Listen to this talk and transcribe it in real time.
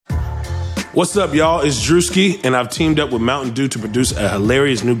What's up, y'all? It's Drewski, and I've teamed up with Mountain Dew to produce a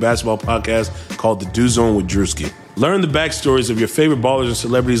hilarious new basketball podcast called The Dew Zone with Drewski. Learn the backstories of your favorite ballers and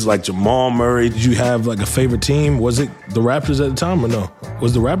celebrities like Jamal Murray. Did you have like a favorite team? Was it the Raptors at the time or no?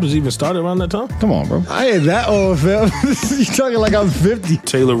 Was the Raptors even started around that time? Come on, bro. I ain't that old, fam. You talking like I'm 50.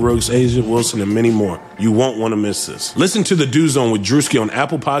 Taylor Rooks, Asia Wilson, and many more. You won't want to miss this. Listen to The Dew Zone with Drewski on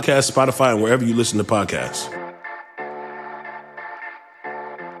Apple Podcasts, Spotify, and wherever you listen to podcasts.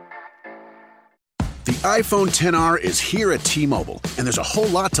 The iPhone XR is here at T-Mobile, and there's a whole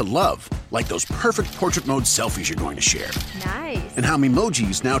lot to love, like those perfect portrait mode selfies you're going to share. Nice. And how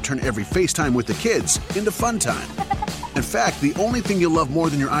Memojis now turn every FaceTime with the kids into fun time. In fact, the only thing you'll love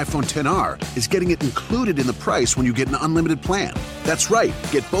more than your iPhone XR is getting it included in the price when you get an unlimited plan. That's right,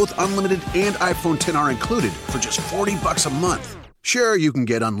 get both unlimited and iPhone XR included for just $40 a month. Sure, you can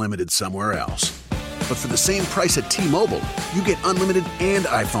get unlimited somewhere else. But for the same price at T-Mobile, you get unlimited and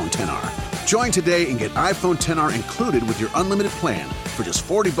iPhone XR. Join today and get iPhone XR included with your unlimited plan for just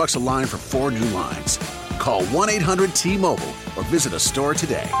 $40 a line for 4 new lines. Call 1-800-T-MOBILE or visit a store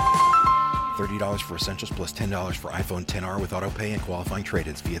today. $30 for Essentials plus $10 for iPhone XR with autopay and qualifying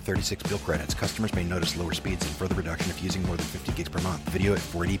trade-ins via 36 bill credits. Customers may notice lower speeds and further reduction if using more than 50 gigs per month. Video at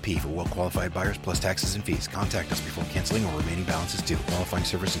 480p for well-qualified buyers plus taxes and fees. Contact us before canceling or remaining balances due. Qualifying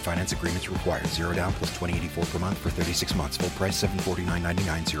service and finance agreements required. Zero down plus $20.84 per month for 36 months. Full price $749.99,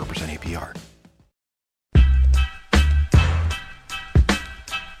 0% APR.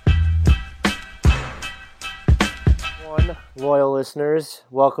 Loyal listeners,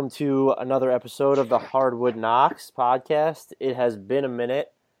 welcome to another episode of the Hardwood Knocks podcast. It has been a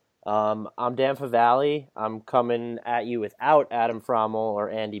minute. I'm Dan Favale. I'm coming at you without Adam Frommel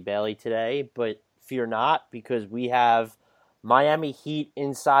or Andy Bailey today, but fear not, because we have Miami Heat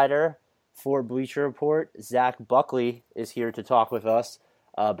insider for Bleacher Report, Zach Buckley, is here to talk with us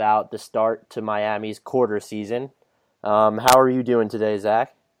about the start to Miami's quarter season. How are you doing today,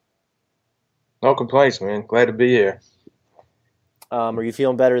 Zach? No complaints, man. Glad to be here. Are you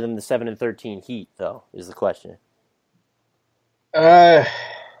feeling better than the 7-13 Heat, though, is the question? I'm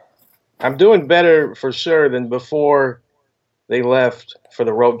doing better for sure than before they left for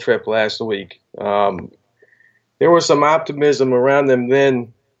the road trip last week. There was some optimism around them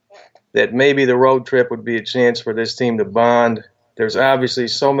then that maybe the road trip would be a chance for this team to bond. There's obviously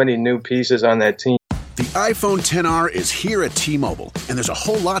so many new pieces on that team. The iPhone XR is here at T-Mobile, and there's a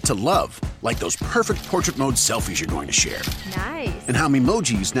whole lot to love, like those perfect portrait mode selfies you're going to share. Nice. And how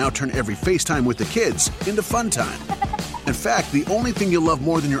Memojis now turn every FaceTime with the kids into fun time. In fact, the only thing you'll love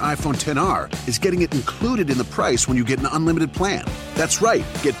more than your iPhone XR is getting it included in the price when you get an unlimited plan. That's right,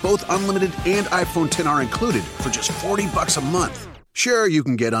 get both unlimited and iPhone XR included for just $40 a month. Sure, you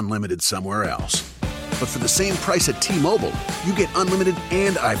can get unlimited somewhere else. But for the same price at T-Mobile, you get unlimited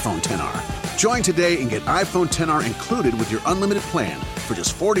and iPhone XR. Join today and get iPhone XR included with your unlimited plan for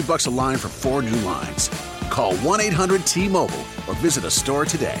just $40 a line for 4 new lines. Call 1-800-T-MOBILE or visit a store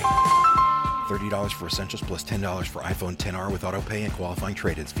today. $30 for Essentials plus $10 for iPhone XR with autopay and qualifying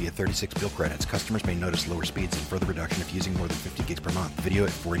trade-ins via 36 bill credits. Customers may notice lower speeds and further reduction if using more than 50 gigs per month. Video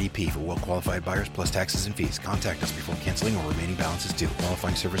at 480p for well-qualified buyers plus taxes and fees. Contact us before canceling or remaining balances due.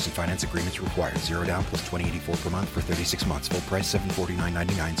 Qualifying service and finance agreements required. Zero down plus $20.84 per month for 36 months. Full price $749.99,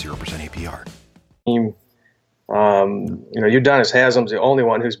 0% APR. Udonis Haslem's the only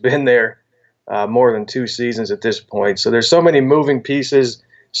one who's been there more than 2 seasons at this point. So there's so many moving pieces.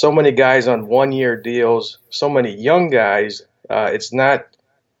 So many guys on one-year deals, so many young guys. It's not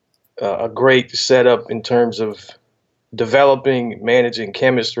a great setup in terms of developing, managing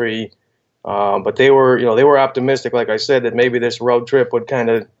chemistry. But they were optimistic, like I said, that maybe this road trip would kind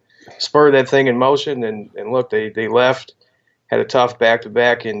of spur that thing in motion. And look, they left, had a tough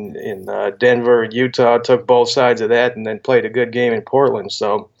back-to-back in Denver and Utah, took both sides of that, and then played a good game in Portland.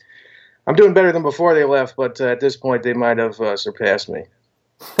 So I'm doing better than before they left, but at this point they might have surpassed me.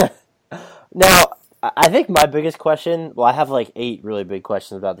 Now, I think my biggest question, I have like 8 really big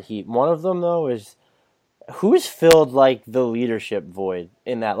questions about the Heat. One of them, though, is who's filled like the leadership void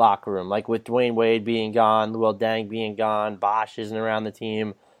in that locker room? Like with Dwayne Wade being gone, Luol Deng being gone, Bosh isn't around the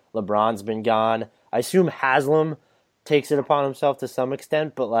team, LeBron's been gone. I assume Haslem takes it upon himself to some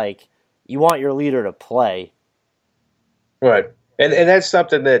extent, but like you want your leader to play. Right. And that's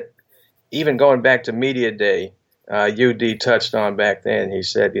something that even going back to media day, UD touched on back then. He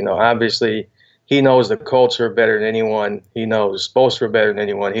said, obviously he knows the culture better than anyone. He knows Spoelstra better than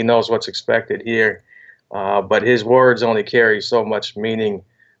anyone. He knows what's expected here. But his words only carry so much meaning,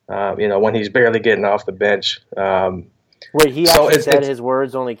 when he's barely getting off the bench. Wait, he actually said his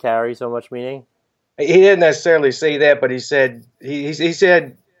words only carry so much meaning? He didn't necessarily say that, but he said he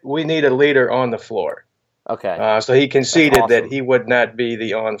said we need a leader on the floor. Okay. So he conceded awesome. that he would not be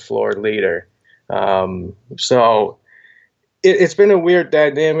the on-floor leader. So it's been a weird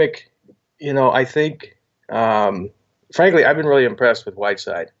dynamic. I think, frankly, I've been really impressed with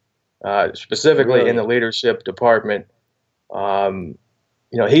Whiteside, specifically in the leadership department.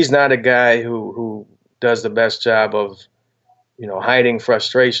 He's not a guy who does the best job of, hiding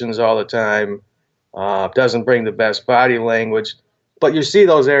frustrations all the time, doesn't bring the best body language. But you see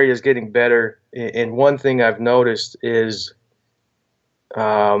those areas getting better. And one thing I've noticed is,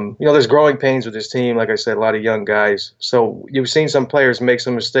 there's growing pains with this team. Like I said, a lot of young guys. So you've seen some players make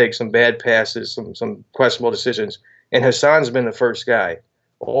some mistakes, some bad passes, some questionable decisions. And Hassan's been the first guy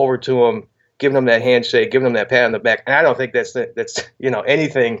over to him, giving him that handshake, giving him that pat on the back. And I don't think that's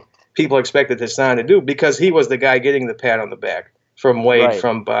anything people expected Hassan to do, because he was the guy getting the pat on the back from Wade,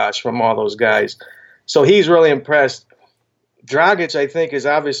 from Bosh, from all those guys. So he's really impressed. Dragic, I think, is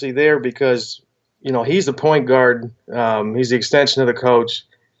obviously there because, he's the point guard. He's the extension of the coach.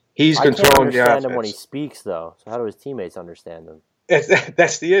 He's controlling the offense. I can't understand him when he speaks, though. So how do his teammates understand him?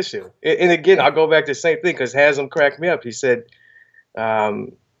 That's the issue. And again, I'll go back to the same thing because Haslam cracked me up. He said,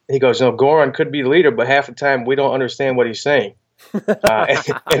 he goes, Goran could be the leader, but half the time we don't understand what he's saying.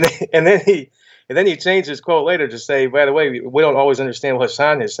 And then he changed his quote later to say, by the way, we don't always understand what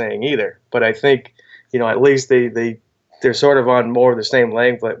Hassan is saying either. But I think, at least they're sort of on more of the same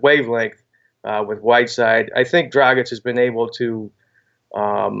wavelength with Whiteside. I think Dragic has been able to,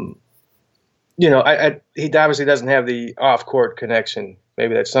 he obviously doesn't have the off-court connection,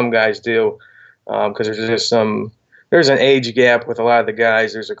 maybe that some guys do, because there's an age gap with a lot of the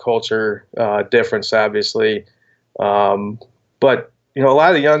guys. There's a culture difference, obviously. But, a lot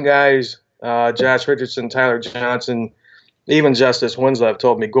of the young guys, Josh Richardson, Tyler Johnson, even Justice Winslow have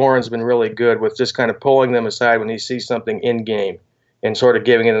told me Goran's been really good with just kind of pulling them aside when he sees something in game and sort of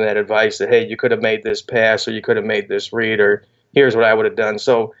giving them that advice that, hey, you could have made this pass or you could have made this read or here's what I would have done.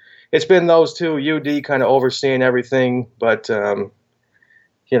 So it's been those two, UD kind of overseeing everything. But, a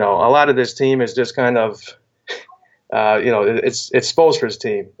lot of this team is just kind of, it's Spoelstra's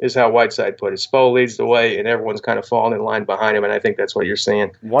team is how Whiteside put it. Spo leads the way and everyone's kind of falling in line behind him. And I think that's what you're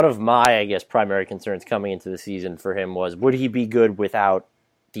saying. One of my, primary concerns coming into the season for him was, would he be good without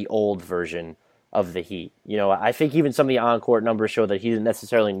the old version of the Heat? I think even some of the on-court numbers show that he didn't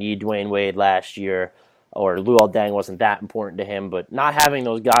necessarily need Dwayne Wade last year, or Luol Deng wasn't that important to him, but not having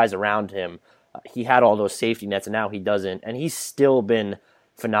those guys around him, he had all those safety nets and now he doesn't. And he's still been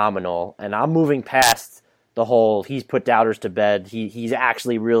phenomenal. And I'm moving past the whole he's put doubters to bed. He's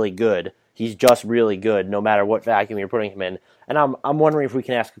actually really good. He's just really good no matter what vacuum you're putting him in. And I'm wondering if we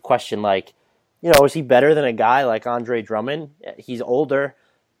can ask a question like, is he better than a guy like Andre Drummond? He's older,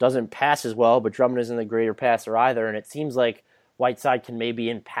 doesn't pass as well, but Drummond isn't a greater passer either. And it seems like Whiteside can maybe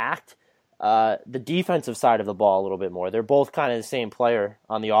impact the defensive side of the ball a little bit more. They're both kind of the same player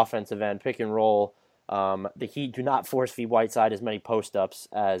on the offensive end, pick and roll. The Heat do not force feed Whiteside as many post-ups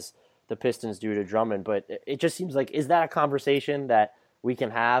as the Pistons do to Drummond, but it just seems like, is that a conversation that we can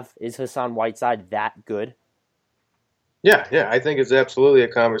have? Is Hassan Whiteside that good? Yeah, I think it's absolutely a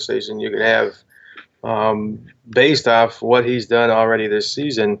conversation you could have based off what he's done already this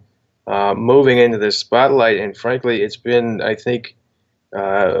season, moving into this spotlight. And frankly, it's been, I think,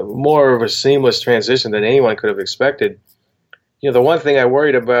 more of a seamless transition than anyone could have expected. The one thing I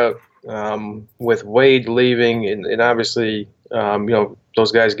worried about with Wade leaving, and obviously,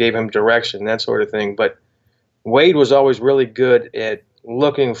 those guys gave him direction, that sort of thing. But Wade was always really good at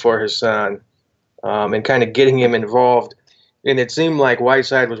looking for Hassan and kind of getting him involved. And it seemed like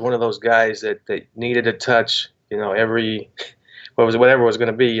Whiteside was one of those guys that needed a touch, every whatever it was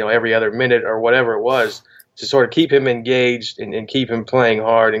going to be, every other minute or whatever it was, to sort of keep him engaged and keep him playing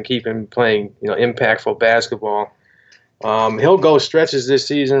hard and keep him playing, impactful basketball. He'll go stretches this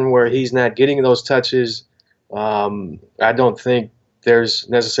season where he's not getting those touches. I don't think there's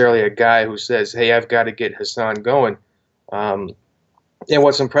necessarily a guy who says, hey, I've got to get Hassan going. And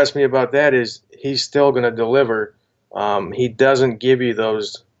what's impressed me about that is he's still going to deliver. He doesn't give you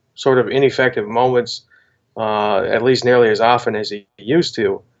those sort of ineffective moments, at least nearly as often as he used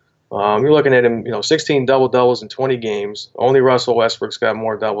to. You're looking at him, 16 double-doubles in 20 games. Only Russell Westbrook's got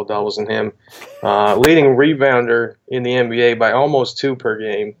more double-doubles than him. Leading rebounder in the NBA by almost 2 per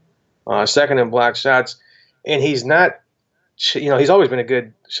game. Second in block shots. And he's not, he's always been a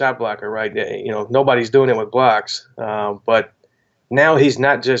good shot blocker, right? Nobody's doing it with blocks. But now he's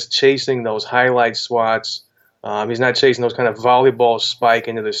not just chasing those highlight swats. He's not chasing those kind of volleyball spike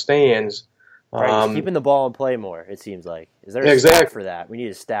into the stands. Right, he's keeping the ball in play more, it seems like. Is there a stat for that? We need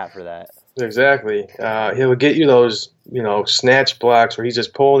a stat for that. Exactly. He'll get you those, snatch blocks where he's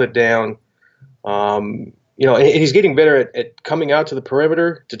just pulling it down. And he's getting better at coming out to the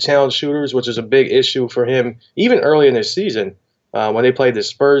perimeter to challenge shooters, which is a big issue for him. Even early in this season, when they played the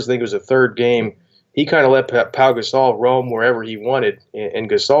Spurs, I think it was the third game, he kind of let Pau Gasol roam wherever he wanted, and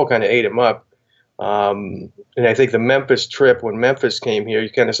Gasol kind of ate him up. And I think the Memphis trip, when Memphis came here, you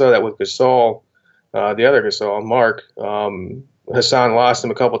kind of saw that with Gasol, the other Gasol, Mark. Hassan lost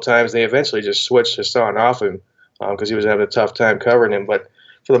him a couple times. They eventually just switched Hassan off him because he was having a tough time covering him. But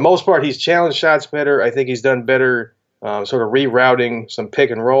for the most part, he's challenged shots better. I think he's done better sort of rerouting some pick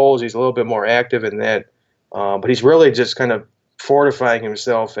and rolls. He's a little bit more active in that. But he's really just kind of fortifying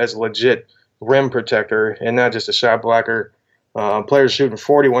himself as a legit rim protector and not just a shot blocker. Players shooting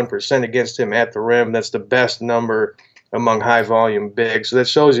 41% against him at the rim. That's the best number among high-volume bigs. So that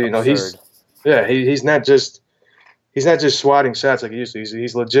shows you, he's not just swatting shots like he used to.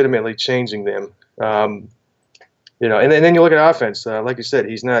 He's legitimately changing them. And then you look at offense. Like you said,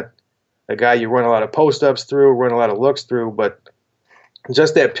 he's not a guy you run a lot of post-ups through, run a lot of looks through, but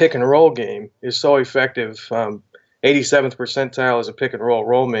just that pick-and-roll game is so effective. 87th percentile as a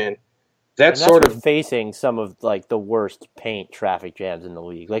pick-and-roll man. That's sort of facing some of like the worst paint traffic jams in the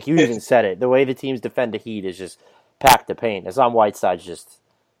league. Like you even said it, the way the teams defend the Heat is just packed to paint. Hassan Whiteside's just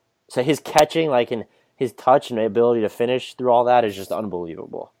so his catching, like in his touch and ability to finish through all that is just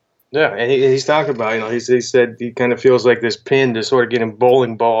unbelievable. Yeah, and he's talked about, he said he kind of feels like this pin to sort of get him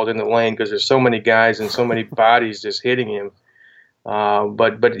bowling balled in the lane because there's so many guys and so many bodies just hitting him.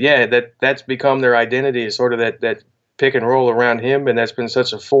 But yeah, that's become their identity is sort of that pick and roll around him, and that's been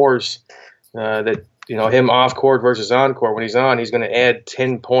such a force that him off court versus on court. When he's on, he's going to add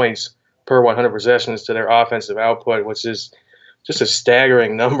 10 points per 100 possessions to their offensive output, which is just a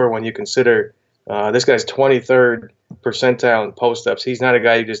staggering number when you consider this guy's 23rd percentile in post-ups. He's not a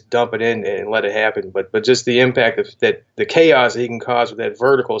guy you just dump it in and let it happen, but just the impact of that, the chaos that he can cause with that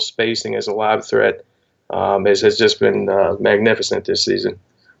vertical spacing as a lob threat has just been magnificent this season.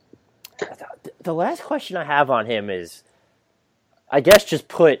 The last question I have on him is, I guess just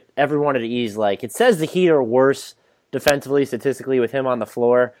put everyone at ease. Like it says the Heat are worse defensively, statistically with him on the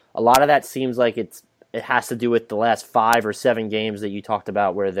floor. A lot of that seems like it has to do with the last 5 or 7 games that you talked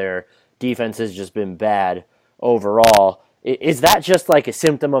about where their defense has just been bad overall. Is that just like a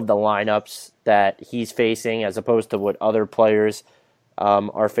symptom of the lineups that he's facing as opposed to what other players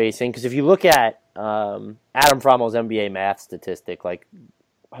are facing? Because if you look at Adam Frommel's NBA math statistic, like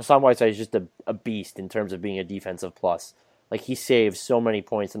Hassan Whiteside is just a beast in terms of being a defensive plus. Like he saves so many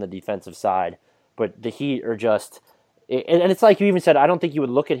points on the defensive side, but the Heat are just, and it's like you even said, I don't think you would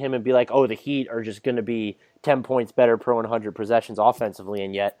look at him and be like, oh, the Heat are just going to be 10 points better per 100 possessions offensively,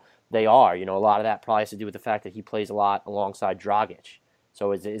 and yet they are. A lot of that probably has to do with the fact that he plays a lot alongside Dragic.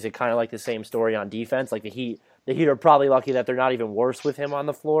 So is it kind of like the same story on defense? Like the Heat are probably lucky that they're not even worse with him on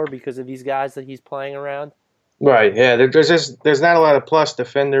the floor because of these guys that he's playing around. Right. Yeah. There's not a lot of plus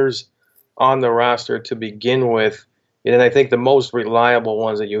defenders on the roster to begin with, and I think the most reliable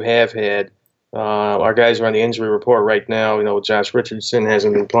ones that you have had are guys who are on the injury report right now. Josh Richardson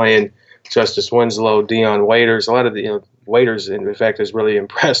hasn't been playing. Justice Winslow, Dion Waiters. A lot of the Waiters, in fact, is really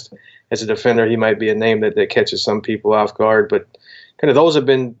impressed as a defender. He might be a name that catches some people off guard, but kind of those have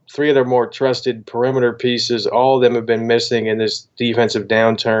been 3 of their more trusted perimeter pieces. All of them have been missing in this defensive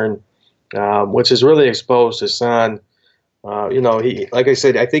downturn, which has really exposed Hassan. He, like I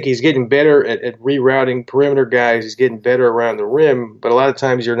said, I think he's getting better at rerouting perimeter guys. He's getting better around the rim, but a lot of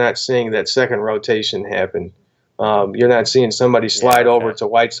times you're not seeing that second rotation happen. You're not seeing somebody slide over to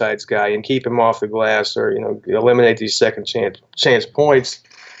Whiteside's guy and keep him off the glass, or eliminate these second chance points.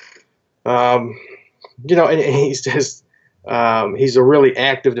 And he's just he's a really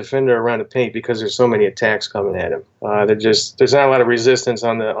active defender around the paint because there's so many attacks coming at him. There's not a lot of resistance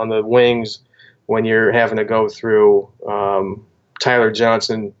on the wings when you're having to go through Tyler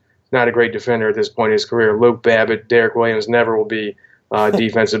Johnson, not a great defender at this point in his career. Luke Babbitt, Derek Williams never will be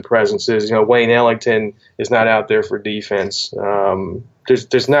defensive presences. Wayne Ellington is not out there for defense.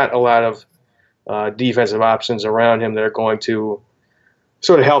 There's not a lot of defensive options around him that are going to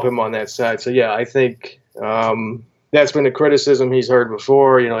sort of help him on that side. So yeah, I think that's been the criticism he's heard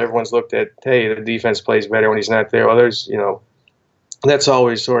before. Everyone's looked at, hey, the defense plays better when he's not there. Well, there's that's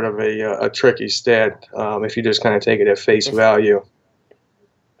always sort of a tricky stat if you just kind of take it at face value.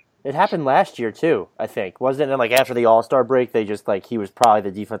 It happened last year too, I think. Wasn't it like after the All-Star break, they just he was probably the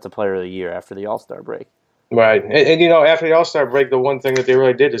defensive player of the year after the All-Star break. Right. And after the All-Star break, the one thing that they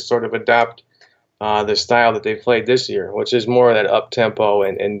really did is sort of adopt the style that they played this year, which is more of that up-tempo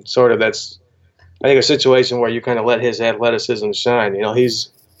and sort of that's, I think, a situation where you kind of let his athleticism shine. He's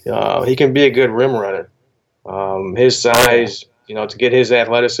he can be a good rim runner. His size, to get his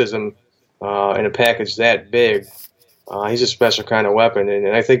athleticism in a package that big, he's a special kind of weapon.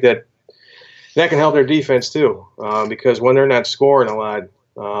 And I think that can help their defense too, because when they're not scoring a lot,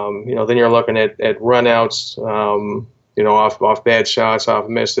 then you're looking at runouts, off bad shots, off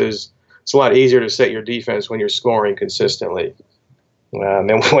misses. It's a lot easier to set your defense when you're scoring consistently.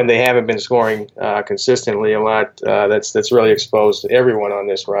 And when they haven't been scoring consistently a lot, that's really exposed everyone on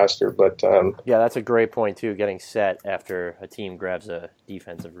this roster. But yeah, that's a great point too. Getting set after a team grabs a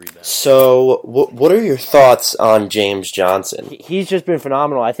defensive rebound. So, what are your thoughts on James Johnson? He's just been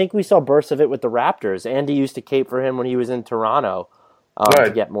phenomenal. I think we saw bursts of it with the Raptors. Andy used to cape for him when he was in Toronto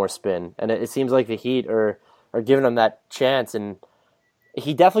to get more spin, and it seems like the Heat are giving him that chance. And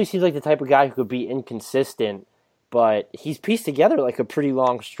he definitely seems like the type of guy who could be inconsistent. But he's pieced together like a pretty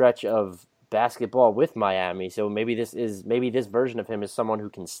long stretch of basketball with Miami. So maybe this version of him is someone who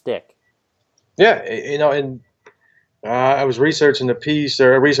can stick. Yeah, and I was researching a piece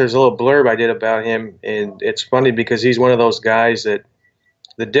or researched a little blurb I did about him, and it's funny because he's one of those guys that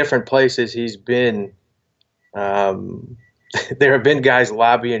the different places he's been, there have been guys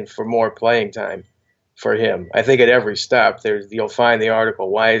lobbying for more playing time for him. I think at every stop you'll find the article,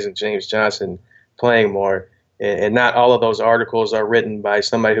 "Why isn't James Johnson playing more?" And not all of those articles are written by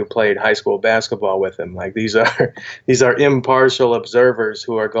somebody who played high school basketball with him. Like these are impartial observers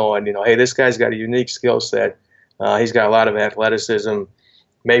who are going, hey, this guy's got a unique skill set. He's got a lot of athleticism.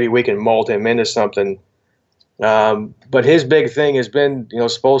 Maybe we can mold him into something. But his big thing has been,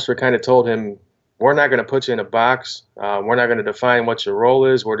 Spoelstra kind of told him, we're not going to put you in a box. We're not going to define what your role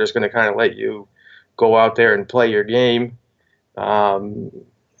is. We're just going to kind of let you go out there and play your game.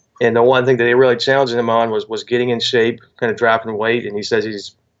 And the one thing that they really challenged him on was getting in shape, kind of dropping weight. And he says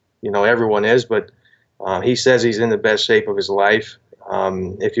he's, everyone is, but he says he's in the best shape of his life.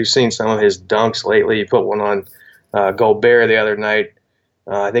 If you've seen some of his dunks lately, he put one on Gobert the other night.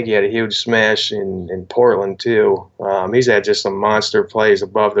 I think he had a huge smash in Portland too. He's had just some monster plays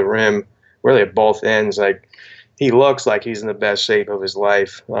above the rim, really at both ends. Like he looks like he's in the best shape of his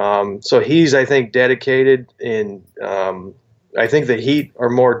life. So he's, I think, dedicated in. I think the Heat are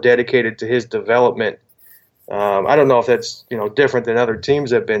more dedicated to his development. I don't know if that's different than other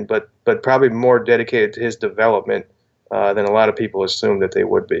teams have been, but probably more dedicated to his development than a lot of people assume that they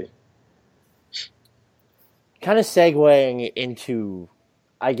would be. Kind of segueing into,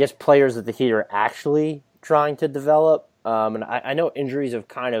 I guess, players that the Heat are actually trying to develop. And I know injuries have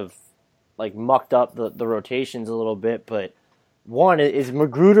kind of like mucked up the rotations a little bit, but one, is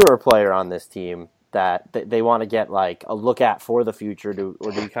Magruder a player on this team that they want to get like a look at for the future,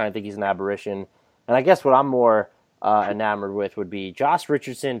 or do you kind of think he's an aberration? And I guess what I'm more enamored with would be Josh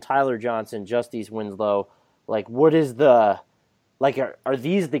Richardson, Tyler Johnson, Justice Winslow. Like, what is are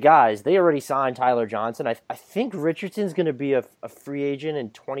these the guys? They already signed Tyler Johnson. I think Richardson's going to be a free agent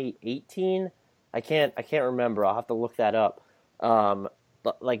in 2018. I can't remember. I'll have to look that up.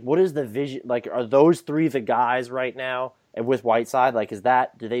 What is the vision? Like, are those three the guys right now? And with Whiteside,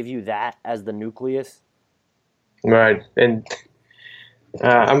 do they view that as the nucleus? Right. And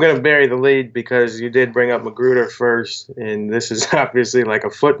I'm going to bury the lead because you did bring up Magruder first, and this is obviously like a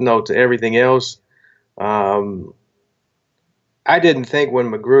footnote to everything else. I didn't think when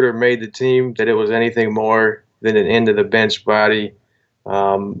Magruder made the team that it was anything more than an end-of-the-bench body.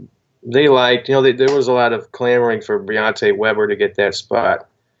 They liked, there was a lot of clamoring for Briante Weber to get that spot.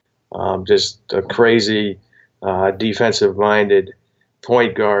 Just a crazy defensive-minded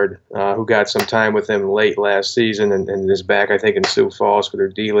point guard who got some time with him late last season and is back, I think, in Sioux Falls for their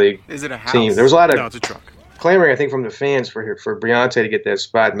D-League team. There was a lot of clamoring, I think, from the fans for Briante to get that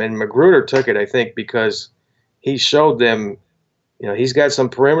spot. And Magruder took it, I think, because he showed them, he's got some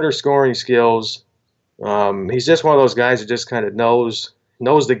perimeter scoring skills. He's just one of those guys that just kind of knows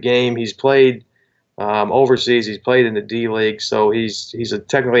the game. He's played overseas. He's played in the D-League, so he's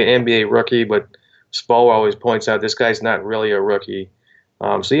technically an NBA rookie, but Spo always points out this guy's not really a rookie.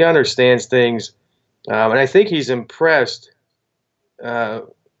 So he understands things. And I think he's impressed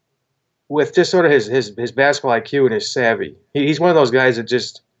with just sort of his basketball IQ and his savvy. He's one of those guys that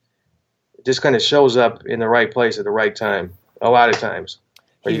just kind of shows up in the right place at the right time, a lot of times.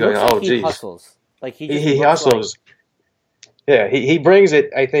 He hustles. He hustles. Yeah, he brings it,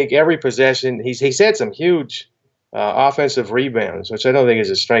 I think, every possession. He's had some huge offensive rebounds, which I don't think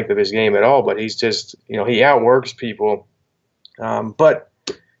is a strength of his game at all, but he's just, he outworks people. But,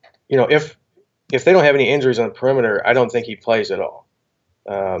 if they don't have any injuries on the perimeter, I don't think he plays at all.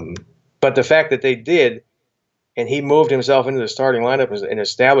 But the fact that they did, and he moved himself into the starting lineup and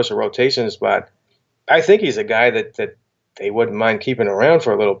established a rotation spot, I think he's a guy that they wouldn't mind keeping around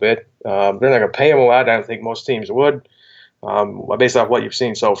for a little bit. They're not going to pay him a lot. I don't think most teams would, based off what you've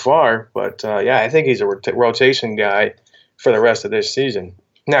seen so far. But, I think he's a rotation guy for the rest of this season.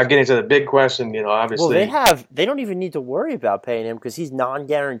 Now, getting to the big question, obviously. Well, they don't even need to worry about paying him because he's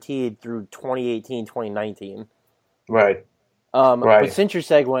non-guaranteed through 2018, 2019. Right. But since you're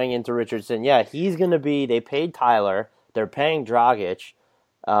segueing into Richardson, he's going to be – they paid Tyler. They're paying Dragic.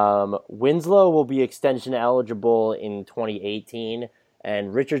 Winslow will be extension eligible in 2018,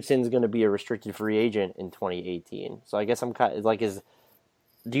 and Richardson's going to be a restricted free agent in 2018. So I guess I'm kind of like,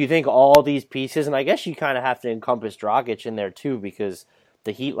 do you think all these pieces, and I guess you kind of have to encompass Dragic in there too, because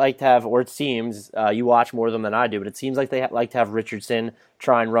the Heat like to have, or it seems, you watch more of them than I do, but it seems like they like to have Richardson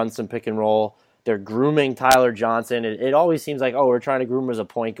try and run some pick and roll. They're grooming Tyler Johnson. It always seems like, we're trying to groom him as a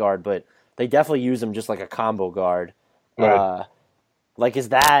point guard, but they definitely use him just like a combo guard. Right. Is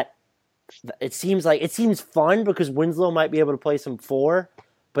that? It seems fun because Winslow might be able to play some 4,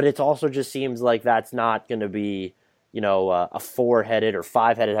 but it also just seems like that's not going to be, a 4-headed or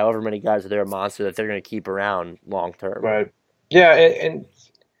 5-headed, however many guys are there, a monster that they're going to keep around long term. Right. Yeah, and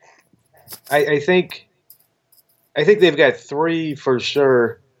I think they've got 3 for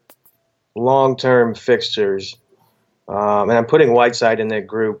sure long-term fixtures, and I'm putting Whiteside in that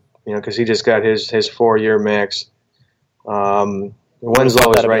group, because he just got his 4-year max.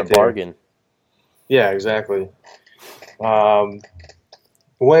 Winslow is right there. Bargain. Yeah, exactly.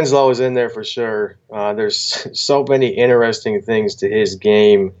 Winslow is in there for sure. There's so many interesting things to his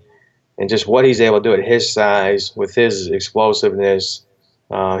game and just what he's able to do at his size with his explosiveness,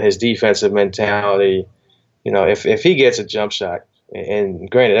 his defensive mentality. If he gets a jump shot, and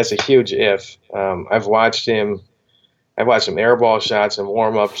granted, that's a huge if. I've watched him airball shots and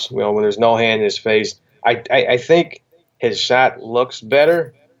warm-ups, when there's no hand in his face. I think his shot looks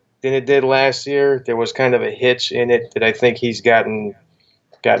better than it did last year. There was kind of a hitch in it that I think he's gotten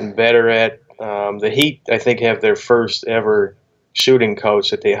better at. The Heat, I think, have their first ever shooting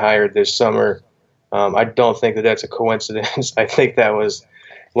coach that they hired this summer. I don't think that that's a coincidence. I think that was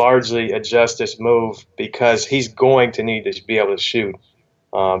largely a justice move because he's going to need to be able to shoot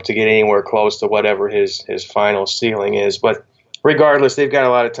to get anywhere close to whatever his final ceiling is. But regardless, they've got a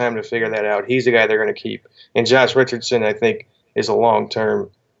lot of time to figure that out. He's the guy they're going to keep. And Josh Richardson, I think, is a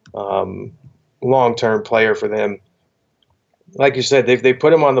long-term player for them. Like you said, they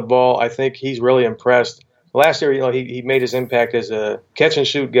put him on the ball. I think he's really impressed. Last year, he made his impact as a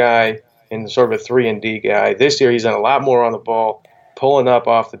catch-and-shoot guy and sort of a 3-and-D guy. This year, he's done a lot more on the ball, pulling up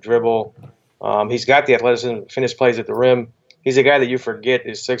off the dribble. He's got the athleticism to finish plays at the rim. He's a guy that you forget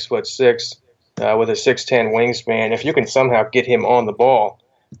is 6'6", with a 6'10" wingspan. If you can somehow get him on the ball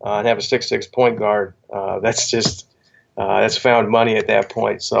and have a 6'6" point guard, that's found money at that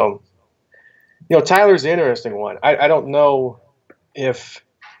point. So, Tyler's the interesting one. I don't know if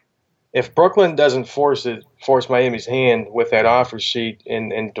Brooklyn doesn't force Miami's hand with that offer sheet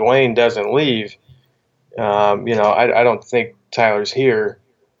and Dwayne doesn't leave, I don't think Tyler's here.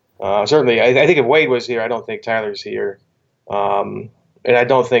 Certainly, I think if Wade was here, I don't think Tyler's here. And I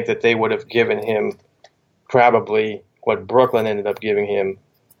don't think that they would have given him probably what Brooklyn ended up giving him.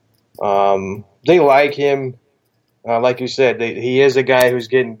 They like him. Like you said, he is a guy who's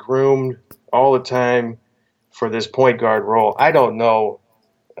getting groomed all the time for this point guard role. I don't know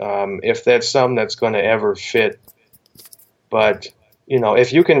if that's something that's going to ever fit. But,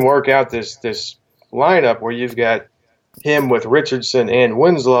 if you can work out this lineup where you've got him with Richardson and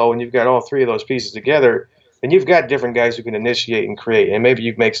Winslow and you've got all 3 of those pieces together, then you've got different guys who can initiate and create, and maybe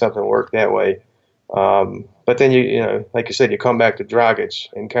you make something work that way. But then, like you said, you come back to Dragic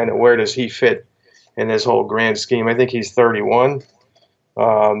and kind of where does he fit in this whole grand scheme? I think he's 31.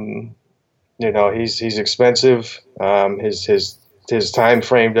 He's expensive. His time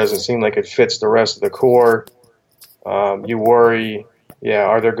frame doesn't seem like it fits the rest of the core. You worry,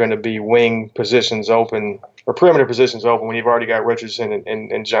 are there going to be wing positions open or perimeter positions open when you've already got Richardson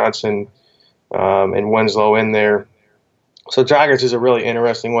and Johnson and Winslow in there? So Dragic is a really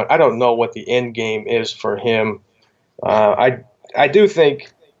interesting one. I don't know what the end game is for him. I do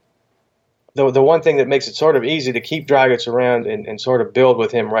think the one thing that makes it sort of easy to keep Dragic around and sort of build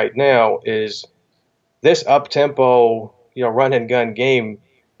with him right now is this up-tempo, run-and-gun game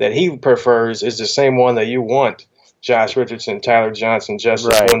that he prefers is the same one that you want Josh Richardson, Tyler Johnson,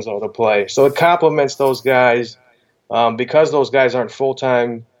 Justice Winslow to play. So it complements those guys. Because those guys aren't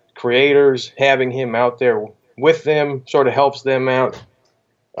full-time creators, having him out there with them sort of helps them out.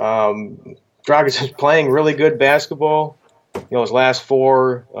 Dragic is playing really good basketball. His last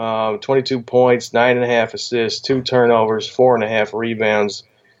 4, 22 points, 9.5 assists, 2 turnovers, 4.5 rebounds.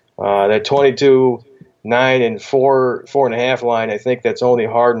 That 22 9 and 4.5 line, I think that's only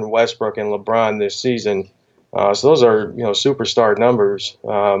Harden, Westbrook, and LeBron this season. So those are superstar numbers.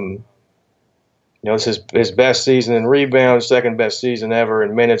 This is his best season in rebounds, second best season ever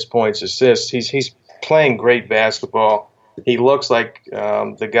in minutes, points, assists. He's playing great basketball. He looks like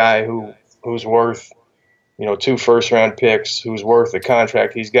the guy who's worth 2 first-round picks, who's worth the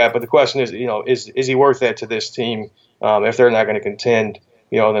contract he's got. But the question is, is he worth that to this team if they're not going to contend,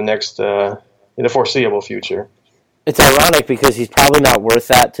 in the foreseeable future? It's ironic because he's probably not worth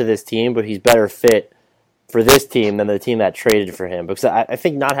that to this team, but he's better fit for this team than the team that traded for him. Because I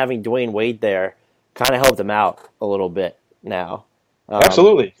think not having Dwayne Wade there kind of helped him out a little bit now.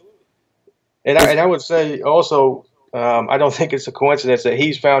 Absolutely. And I would say also, I don't think it's a coincidence that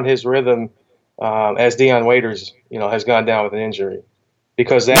he's found his rhythm as Dion Waiters, has gone down with an injury,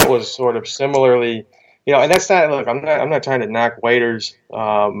 because that was sort of similarly, and that's not. Look, I'm not trying to knock Waiters.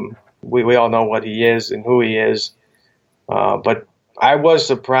 We all know what he is and who he is, but I was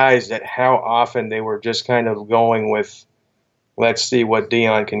surprised at how often they were just kind of going with, let's see what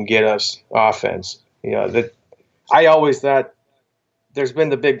Dion can get us offense. That I always thought there's been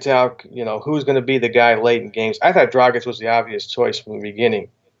the big talk, who's going to be the guy late in games. I thought Dragic was the obvious choice from the beginning,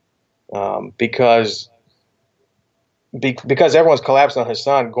 because everyone's collapsed on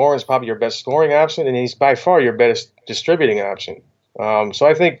Hassan. Goran's probably your best scoring option, and he's by far your best distributing option. So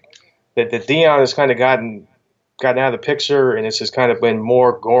I think that Dion has kind of gotten out of the picture, and it's just kind of been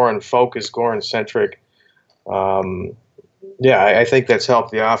more Goran focused, Goran centric. I think that's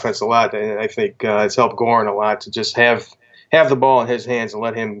helped the offense a lot, and I think it's helped Goran a lot to just have the ball in his hands and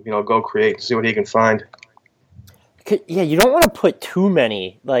let him go create and see what he can find. Yeah, you don't want to put too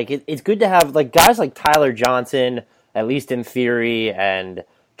many. It's good to have guys like Tyler Johnson, at least in theory, and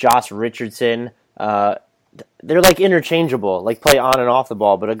Josh Richardson. They're interchangeable, play on and off the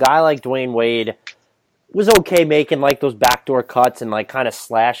ball. But a guy like Dwayne Wade was okay making those backdoor cuts and kind of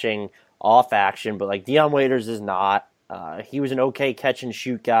slashing off action, but Dion Waiters is not. He was an okay catch and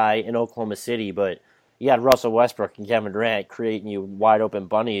shoot guy in Oklahoma City, but you had Russell Westbrook and Kevin Durant creating you wide open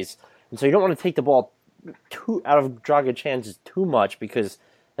bunnies, and so you don't want to take the ball out of Dragic's hands too much, because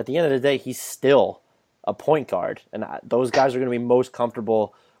at the end of the day he's still a point guard, and those guys are going to be most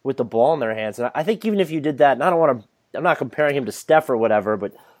comfortable with the ball in their hands. And I think even if you did that, and I'm not comparing him to Steph or whatever,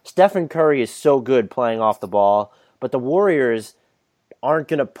 but Stephen Curry is so good playing off the ball, but the Warriors aren't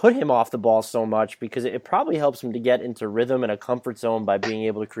going to put him off the ball so much, because it probably helps him to get into rhythm and a comfort zone by being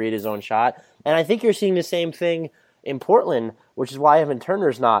able to create his own shot. And I think you're seeing the same thing in Portland, which is why Evan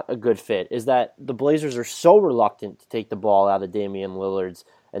Turner's not a good fit, is that the Blazers are so reluctant to take the ball out of Damian Lillard's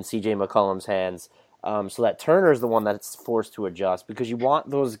and CJ McCollum's hands, so that Turner's the one that's forced to adjust, because you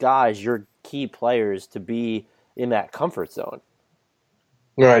want those guys, your key players, to be in that comfort zone.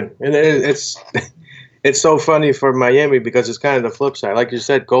 Right, and it's so funny for Miami, because it's kind of the flip side. Like you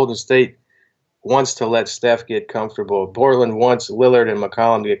said, Golden State wants to let Steph get comfortable. Portland wants Lillard and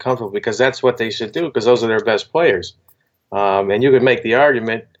McCollum to get comfortable, because that's what they should do, because those are their best players. And you could make the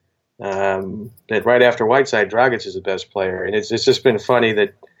argument that right after Whiteside, Dragic is the best player. And it's just been funny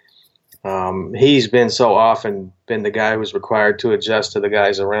that he's been so often been the guy who's required to adjust to the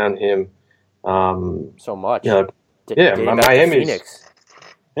guys around him. So much. Miami's Phoenix.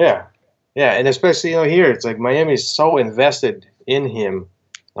 Yeah, and especially here, it's Miami's so invested in him,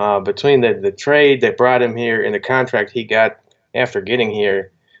 between the trade that brought him here and the contract he got after getting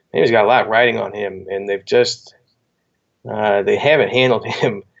here. Miami's got a lot riding on him, and they've just they haven't handled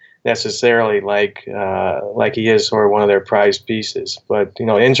him necessarily like he is sort of one of their prized pieces. But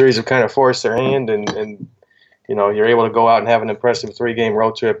injuries have kind of forced their hand, and you're able to go out and have an impressive 3-game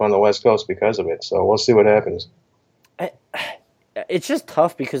road trip on the West Coast because of it. So we'll see what happens. It's just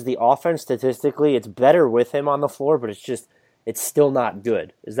tough, because the offense, statistically, it's better with him on the floor, but it's still not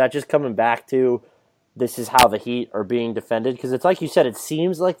good. Is that just coming back to this is how the Heat are being defended? Because it's like you said, it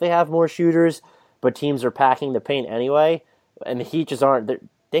seems like they have more shooters, but teams are packing the paint anyway, and the Heat just aren't.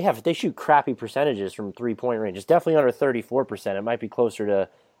 They shoot crappy percentages from 3-point range. It's definitely under 34%. It might be closer to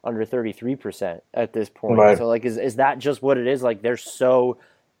under 33% at this point. Right. So is that just what it is? They're so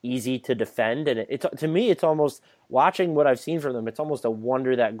easy to defend, and to me, it's almost, watching what I've seen from them, it's almost a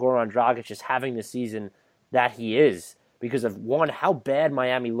wonder that Goran Dragic is having the season that he is, because of, one, how bad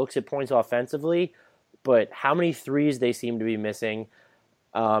Miami looks at points offensively, but how many threes they seem to be missing.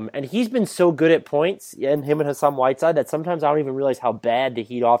 And he's been so good at points, and him and Hassan Whiteside, that sometimes I don't even realize how bad the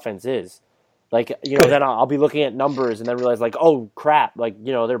Heat offense is. Then I'll be looking at numbers and then realize, oh crap,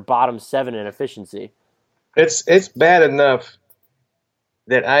 they're bottom 7 in efficiency. It's bad enough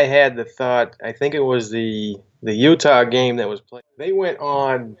that I had the thought, I think it was the Utah game that was played. They went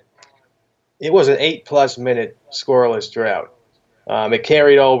on it was an 8+ minute scoreless drought. It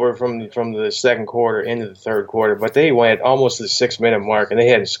carried over from the second quarter into the third quarter, but they went almost to the 6-minute mark and they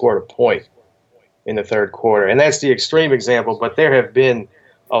hadn't scored a point in the third quarter. And that's the extreme example, but there have been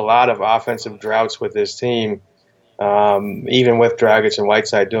a lot of offensive droughts with this team, even with Dragic and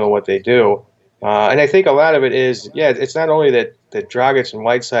Whiteside doing what they do. And I think a lot of it is, it's not only that Dragic and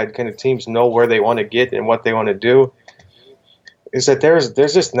Whiteside kind of teams know where they want to get and what they want to do, is that there's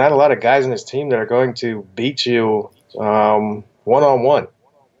just not a lot of guys in this team that are going to beat you one-on-one.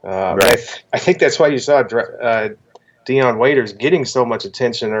 Right. I think that's why you saw Dion Waiters getting so much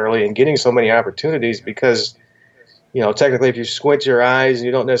attention early and getting so many opportunities because, technically if you squint your eyes and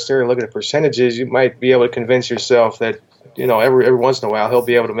you don't necessarily look at the percentages, you might be able to convince yourself that, every once in a while he'll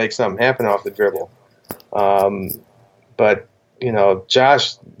be able to make something happen off the dribble. But,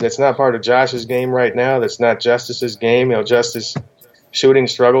 Josh, that's not part of Josh's game right now. That's not Justice's game. Justice shooting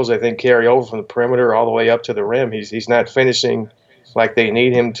struggles, I think, carry over from the perimeter all the way up to the rim. He's not finishing like they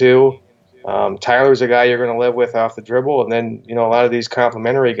need him to. Tyler's a guy you're going to live with off the dribble. And then, a lot of these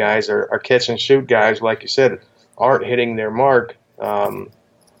complimentary guys are catch and shoot guys, like you said, aren't hitting their mark.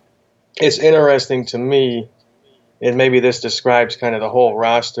 It's interesting to me, and maybe this describes kind of the whole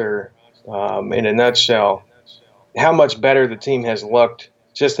roster in a nutshell, how much better the team has looked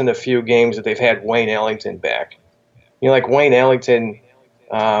just in the few games that they've had Wayne Ellington back. Like Wayne Ellington,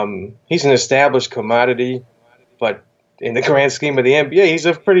 he's an established commodity, but in the grand scheme of the NBA, he's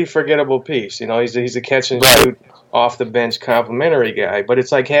a pretty forgettable piece. He's a catch and shoot off the bench complimentary guy. But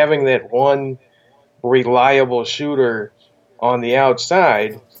it's like having that one reliable shooter on the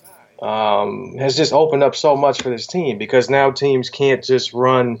outside has just opened up so much for this team because now teams can't just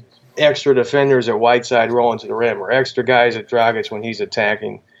run extra defenders at Whiteside rolling to the rim or extra guys at Dragic when he's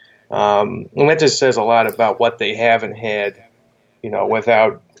attacking. And that just says a lot about what they haven't had,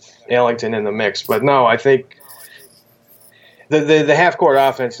 without Ellington in the mix. But no, I think the half-court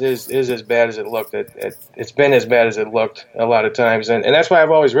offense is as bad as it looked. It's been as bad as it looked a lot of times. And that's why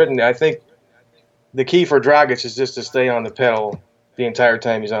I've always written, I think the key for Dragic is just to stay on the pedal the entire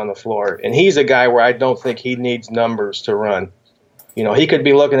time he's on the floor. And he's a guy where I don't think he needs numbers to run. He could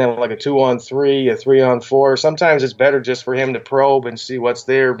be looking at like a 2-on-3, a 3-on-4. Sometimes it's better just for him to probe and see what's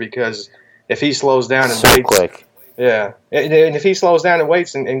there because if he slows down and waits, quick. Yeah, and if he slows down and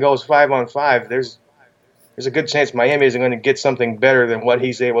waits and goes 5-on-5, there's a good chance Miami isn't going to get something better than what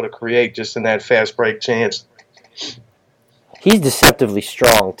he's able to create just in that fast break chance. He's deceptively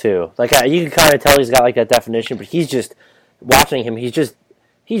strong too. Like you can kind of tell he's got like that definition, but he's just watching him. He's just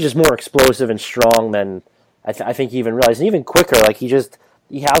more explosive and strong than I think he even realized, and even quicker. Like he has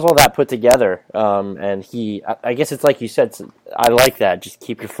all that put together, and I guess it's like you said. I like that. Just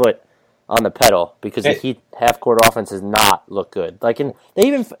keep your foot on the pedal because the Heat half-court offense does not look good. Like, and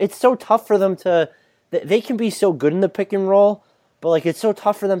it's so tough for them to. They can be so good in the pick and roll, but like it's so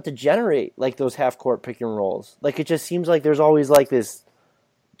tough for them to generate like those half-court pick and rolls. Like it just seems like there's always like this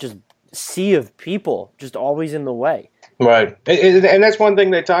just sea of people just always in the way. Right, and that's one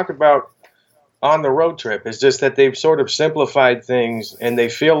thing they talked about on the road trip is just that they've sort of simplified things and they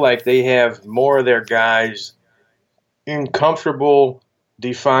feel like they have more of their guys in comfortable,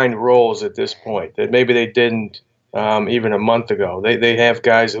 defined roles at this point that maybe they didn't even a month ago. They have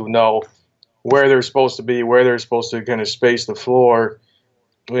guys who know where they're supposed to be, where they're supposed to kind of space the floor.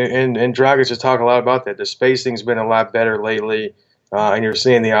 And Dragic has talked a lot about that. The spacing's been a lot better lately, and you're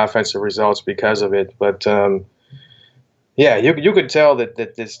seeing the offensive results because of it. But yeah, you could tell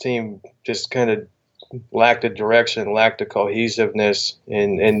that this team just kind of lacked a direction, lacked a cohesiveness,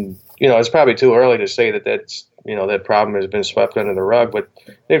 and it's probably too early to say that's that problem has been swept under the rug, but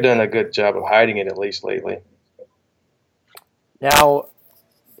they've done a good job of hiding it at least lately. Now,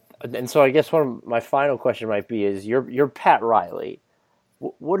 and so I guess my final question might be is you're Pat Riley.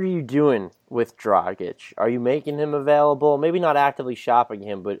 What are you doing with Dragic? Are you making him available? Maybe not actively shopping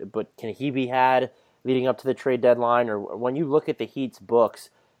him, but can he be had leading up to the trade deadline? Or when you look at the Heat's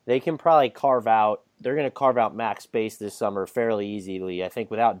books, they can probably they're going to carve out max space this summer fairly easily, I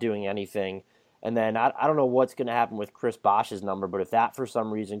think, without doing anything. And then I don't know what's going to happen with Chris Bosh's number, but if that for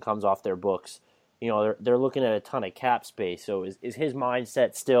some reason comes off their books, they're looking at a ton of cap space. So is his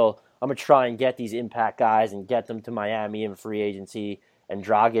mindset still, I'm going to try and get these impact guys and get them to Miami in free agency, and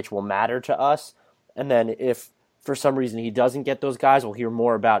Dragic will matter to us? And then if for some reason he doesn't get those guys, we'll hear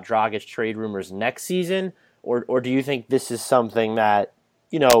more about Dragic trade rumors next season? Or do you think this is something that,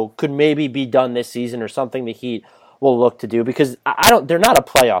 could maybe be done this season or something the Heat will look to do? Because they're not a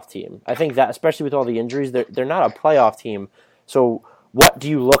playoff team. I think that, especially with all the injuries, they're not a playoff team. So what do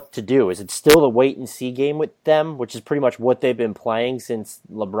you look to do? Is it still the wait and see game with them, which is pretty much what they've been playing since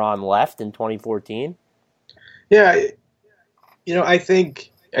LeBron left in 2014? Yeah, I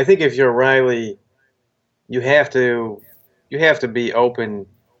think if you're Riley, you have to be open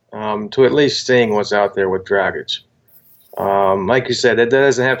to at least seeing what's out there with Dragic. Like you said, that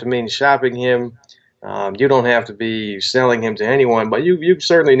doesn't have to mean shopping him. You don't have to be selling him to anyone, but you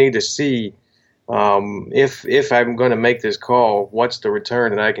certainly need to see if I'm going to make this call, what's the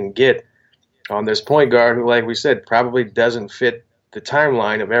return that I can get on this point guard who, like we said, probably doesn't fit the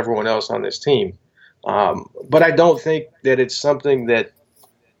timeline of everyone else on this team. But I don't think that it's something that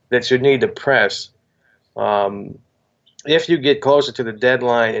you need to press. If you get closer to the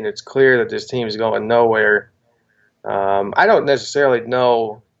deadline and it's clear that this team is going nowhere, I don't necessarily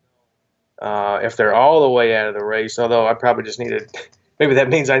know if they're all the way out of the race, although I probably just need to – maybe that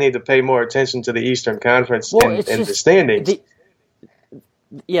means I need to pay more attention to the Eastern Conference and the standings.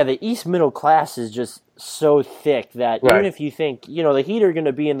 The East middle class is just so thick that even if you think, the Heat are going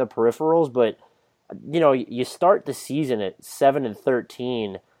to be in the peripherals, but, you start the season at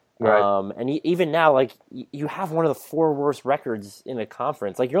 7-13. Right. And even now, like, you have one of the 4 worst records in the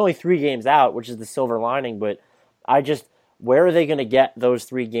conference. Like, you're only 3 games out, which is the silver lining, but where are they going to get those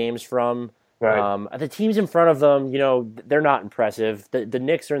 3 games from? Right. The teams in front of them, they're not impressive. The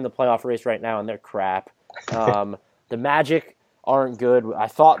Knicks are in the playoff race right now, and they're crap. The Magic aren't good. I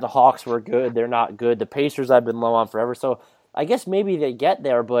thought the Hawks were good. They're not good. The Pacers I've been low on forever. So I guess maybe they get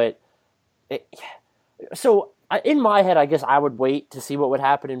there, but in my head, I guess I would wait to see what would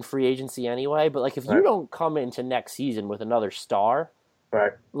happen in free agency anyway. But, like, if you don't come into next season with another star,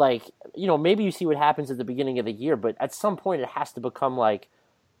 right? Like, maybe you see what happens at the beginning of the year, but at some point it has to become like,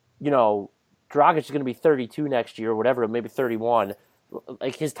 Dragic is going to be 32 next year or whatever, maybe 31.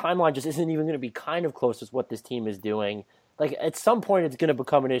 Like, his timeline just isn't even going to be kind of close to what this team is doing. Like, at some point it's going to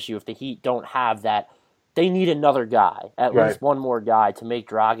become an issue if the Heat don't have that. They need another guy, at least one more guy, to make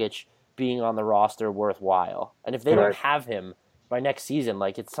Dragic being on the roster worthwhile. And if they don't have him by next season,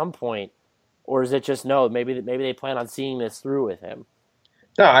 like, at some point, or is it just no, maybe they plan on seeing this through with him?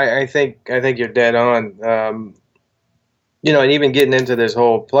 No, I think you're dead on. And even getting into this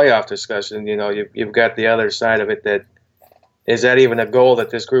whole playoff discussion, you've got the other side of it. That is that even a goal that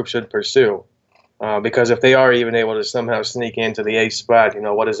this group should pursue? Because if they are even able to somehow sneak into the 8th spot,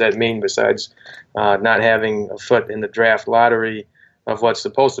 what does that mean besides not having a foot in the draft lottery of what's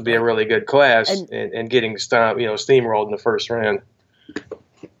supposed to be a really good class and getting steamrolled in the first round?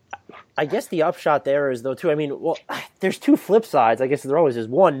 I guess the upshot there is, though, too, I mean, well, there's 2 flip sides. I guess there always is.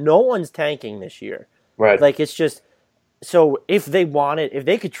 One, no one's tanking this year. Right. Like, it's just, so if they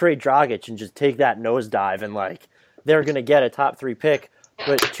could trade Dragic and just take that nosedive and, like, they're going to get a top 3 pick,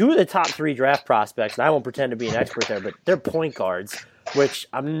 but 2 of the top 3 draft prospects, and I won't pretend to be an expert there, but they're point guards, which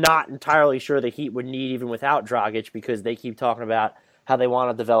I'm not entirely sure the Heat would need even without Dragic, because they keep talking about how they want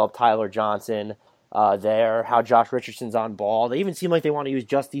to develop Tyler Johnson there, how Josh Richardson's on ball. They even seem like they want to use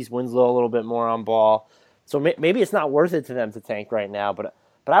Justice Winslow a little bit more on ball. So maybe it's not worth it to them to tank right now. But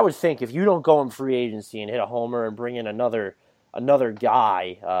I would think if you don't go in free agency and hit a homer and bring in another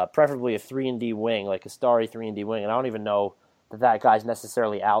guy, preferably a 3-and-D wing, like a starry 3-and-D wing, and I don't even know that guy's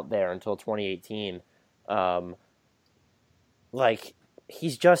necessarily out there until 2018. Like,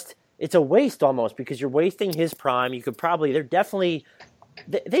 he's just, it's a waste almost, because you're wasting his prime. You could probably,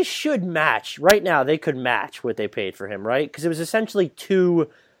 they should match. Right now, they could match what they paid for him, right? Because it was essentially 2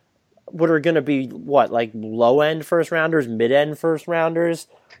 what are going to be, like low-end first-rounders, mid-end first-rounders.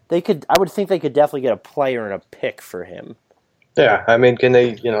 I would think they could definitely get a player and a pick for him. Yeah, I mean, can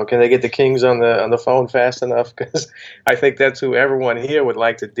they get the Kings on the phone fast enough? Because I think that's who everyone here would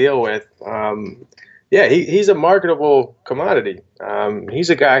like to deal with. He's a marketable commodity. He's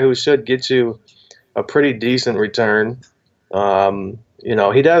a guy who should get you a pretty decent return.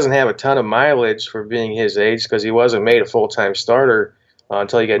 He doesn't have a ton of mileage for being his age, because he wasn't made a full-time starter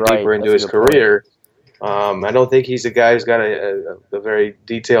until he got deeper into his career. I don't think he's a guy who's got a very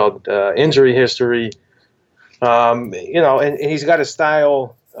detailed injury history. And he's got a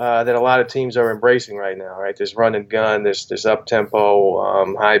style that a lot of teams are embracing right now, right? This run and gun, this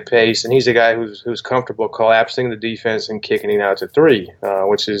up-tempo, high pace. And he's a guy who's comfortable collapsing the defense and kicking it out to 3,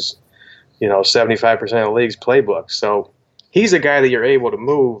 which is, 75% of the league's playbook. So he's a guy that you're able to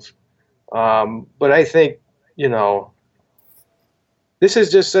move. But I think, this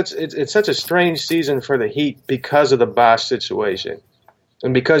is just it's such a strange season for the Heat because of the Bosh situation.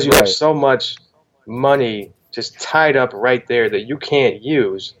 And because you have so much money just tied up right there that you can't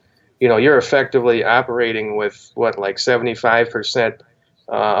use. You're effectively operating with, 75%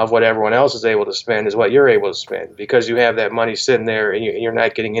 of what everyone else is able to spend is what you're able to spend, because you have that money sitting there and you're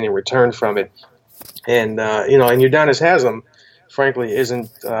not getting any return from it. And, and Udonis Haslem, frankly, isn't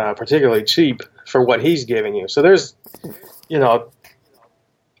particularly cheap for what he's giving you. So there's,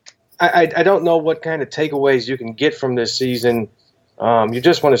 I don't know what kind of takeaways you can get from this season. You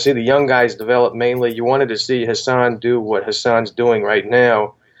just want to see the young guys develop mainly. You wanted to see Hassan do what Hassan's doing right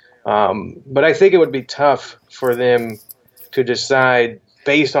now. But I think it would be tough for them to decide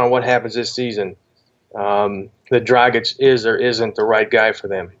based on what happens this season that Dragic is or isn't the right guy for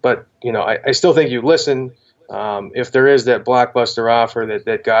them. But, I still think you listen. If there is that blockbuster offer,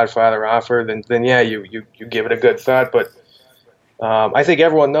 that Godfather offer, then yeah, you give it a good thought. But I think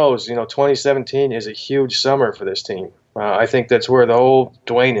everyone knows, 2017 is a huge summer for this team. I think that's where the whole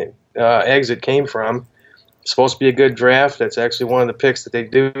Dwayne exit came from. It's supposed to be a good draft. That's actually one of the picks that they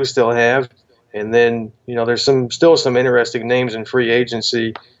do still have. And then, there's still some interesting names in free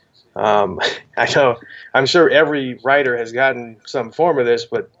agency. I'm sure every writer has gotten some form of this,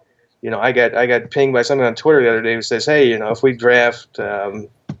 but I got pinged by someone on Twitter the other day who says, hey, if we draft, I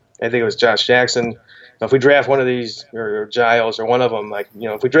think it was Josh Jackson, if we draft one of these, or Giles or one of them,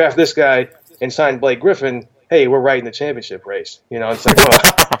 if we draft this guy and sign Blake Griffin, hey, we're right in the championship race. It's like,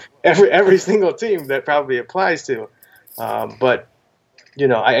 well, every single team that probably applies to. But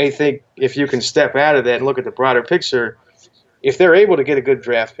I think if you can step out of that and look at the broader picture, if they're able to get a good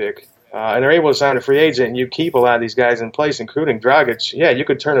draft pick and they're able to sign a free agent and you keep a lot of these guys in place, including Dragic, yeah, you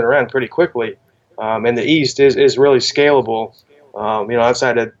could turn it around pretty quickly. And the East is really scalable.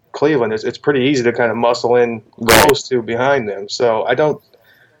 Outside of Cleveland, it's pretty easy to kind of muscle in close to behind them. So I don't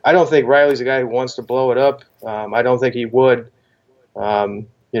think Riley's a guy who wants to blow it up. I don't think he would.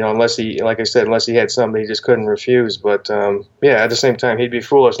 Unless he had something he just couldn't refuse. But, at the same time, he'd be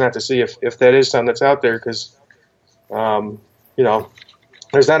foolish not to see if that is something that's out there because,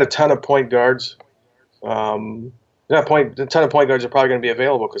 there's not a ton of point guards. A ton of point guards are probably going to be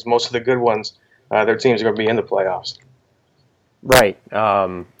available because most of the good ones, their teams are going to be in the playoffs. Right.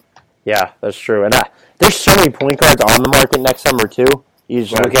 Yeah, that's true. And there's so many point guards on the market next summer, too. You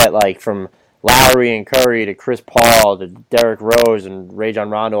just look at, from Lowry and Curry to Chris Paul to Derrick Rose, and Rajon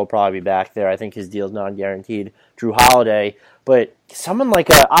Rondo will probably be back there. I think his deal's non-guaranteed. Drew Holiday. But someone like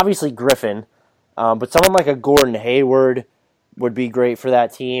obviously Griffin, but someone like a Gordon Hayward would be great for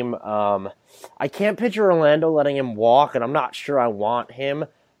that team. I can't picture Orlando letting him walk, and I'm not sure I want him.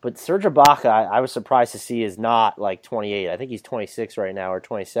 But Serge Ibaka, I was surprised to see is not 28. I think he's 26 right now or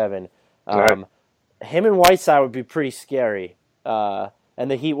 27. Right. Him and Whiteside would be pretty scary. And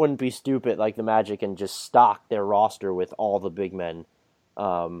the Heat wouldn't be stupid like the Magic and just stock their roster with all the big men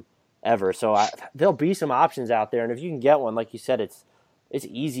ever. So there'll be some options out there, and if you can get one, like you said, it's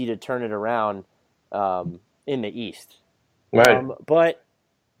easy to turn it around in the East. Right. But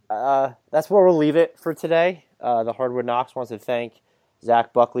that's where we'll leave it for today. The Hardwood Knocks wants to thank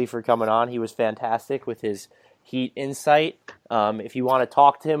Zach Buckley for coming on. He was fantastic with his Heat insight. If you want to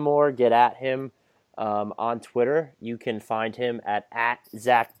talk to him more, get at him. On Twitter, you can find him at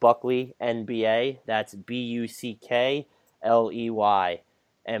Zach Buckley NBA. That's BUCKLEY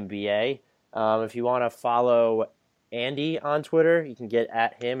NBA. If you want to follow Andy on Twitter, you can get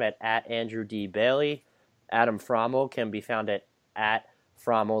at him at Andrew D. Bailey. Adam Frommel can be found at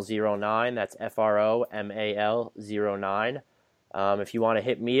Frommel09. That's FROMAL09. If you want to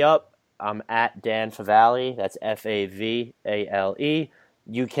hit me up, I'm at Dan Favale. That's FAVALE.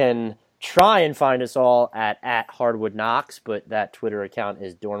 You can try and find us all at Hardwood Knocks, but that Twitter account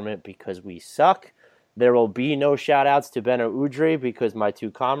is dormant because we suck. There will be no shout-outs to Benno Udrih because my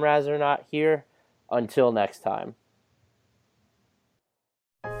two comrades are not here. Until next time.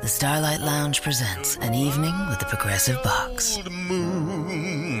 The Starlight Lounge presents An Evening with the Progressive Box. Old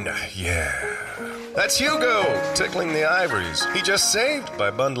moon, yeah. That's Hugo, tickling the ivories. He just saved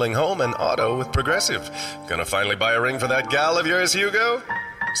by bundling home and auto with Progressive. Gonna finally buy a ring for that gal of yours, Hugo?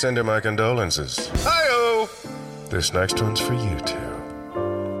 Send her my condolences. Hi-oh! This next one's for you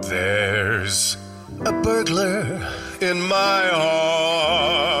two. There's a burglar in my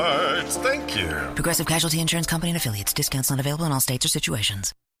heart. Thank you. Progressive Casualty Insurance Company and Affiliates. Discounts not available in all states or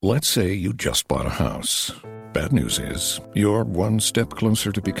situations. Let's say you just bought a house. Bad news is, you're one step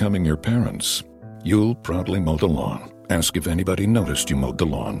closer to becoming your parents. You'll proudly mow the lawn. Ask if anybody noticed you mowed the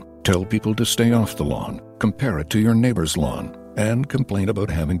lawn. Tell people to stay off the lawn. Compare it to your neighbor's lawn. And complain about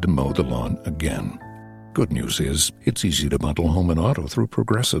having to mow the lawn again. Good news is, it's easy to bundle home and auto through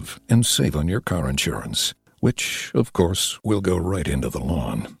Progressive and save on your car insurance, which, of course, will go right into the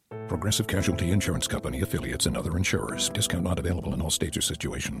lawn. Progressive Casualty Insurance Company, affiliates, and other insurers. Discount not available in all states or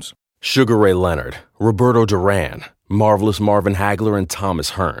situations. Sugar Ray Leonard, Roberto Duran, Marvelous Marvin Hagler, and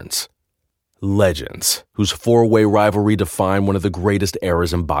Thomas Hearns. Legends, whose four-way rivalry defined one of the greatest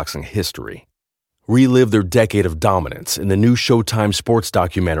eras in boxing history. Relive their decade of dominance in the new Showtime sports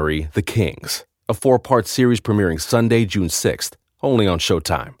documentary, The Kings, a 4-part series premiering Sunday, June 6th, only on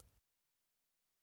Showtime.